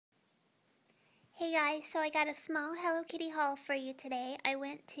Hey guys, so I got a small Hello Kitty haul for you today. I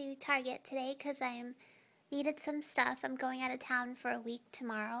went to Target today because I needed some stuff. I'm going out of town for a week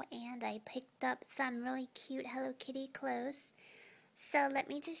tomorrow and I picked up some really cute Hello Kitty clothes. So let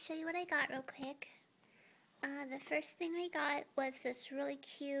me just show you what I got real quick. The first thing I got was this really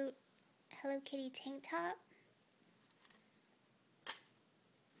cute Hello Kitty tank top.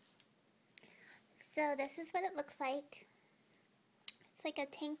 So this is what it looks like. It's like a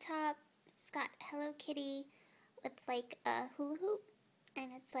tank top. It's got Hello Kitty with like a hula hoop,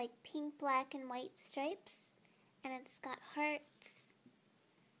 and it's like pink, black, and white stripes, and it's got hearts,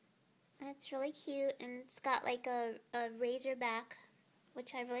 and it's really cute, and it's got like a razor back,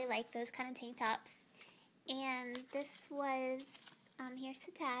 which I really like those kind of tank tops. And this was, here's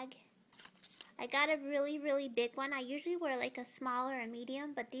the tag. I got a really big one. I usually wear like a small or a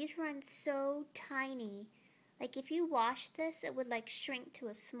medium, but these run so tiny. Like if you wash this, it would like shrink to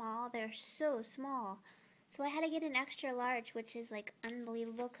a small. They're so small. So I had to get an extra large, which is like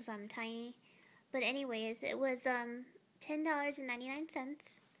unbelievable because I'm tiny. But anyways, it was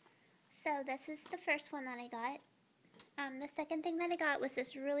 $10.99. So this is the first one that I got. The second thing that I got was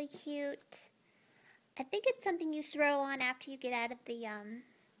this really cute, I think it's something you throw on after you get out of the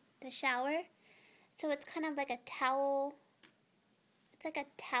shower. So it's kind of like a towel. It's like a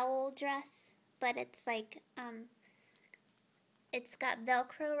towel dress, but it's like it's got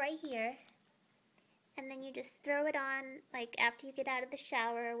Velcro right here. And then you just throw it on like after you get out of the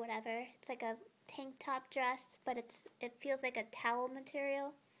shower or whatever. It's like a tank top dress, but it feels like a towel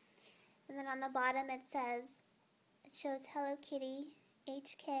material. And then on the bottom it shows Hello Kitty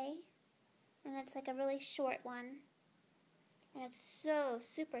HK, and it's like a really short one. And it's so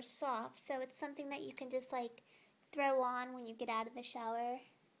super soft, so it's something that you can just like throw on when you get out of the shower,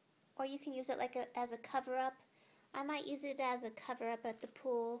 or you can use it like as a cover-up. I might use it as a cover-up at the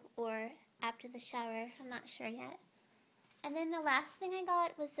pool or after the shower. I'm not sure yet. And then the last thing I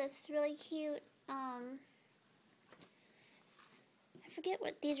got was this really cute, I forget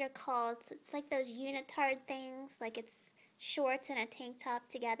what these are called. It's like those unitard things, like it's shorts and a tank top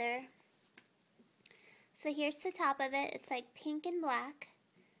together. So here's the top of it. It's like pink and black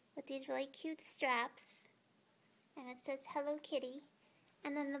with these really cute straps. And it says Hello Kitty.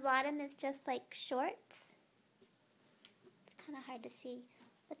 And then the bottom is just like shorts. It's kind of hard to see.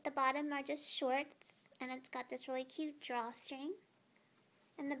 But the bottom are just shorts. And it's got this really cute drawstring.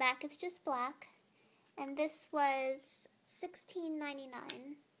 And the back is just black. And this was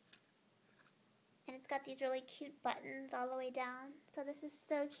 $16.99. And it's got these really cute buttons all the way down. So this is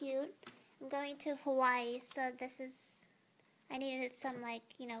so cute. I'm going to Hawaii, so I needed some like,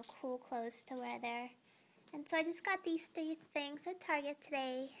 cool clothes to wear there. And so I just got these 3 things at Target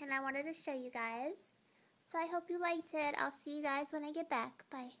today, and I wanted to show you guys. So I hope you liked it. I'll see you guys when I get back.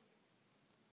 Bye.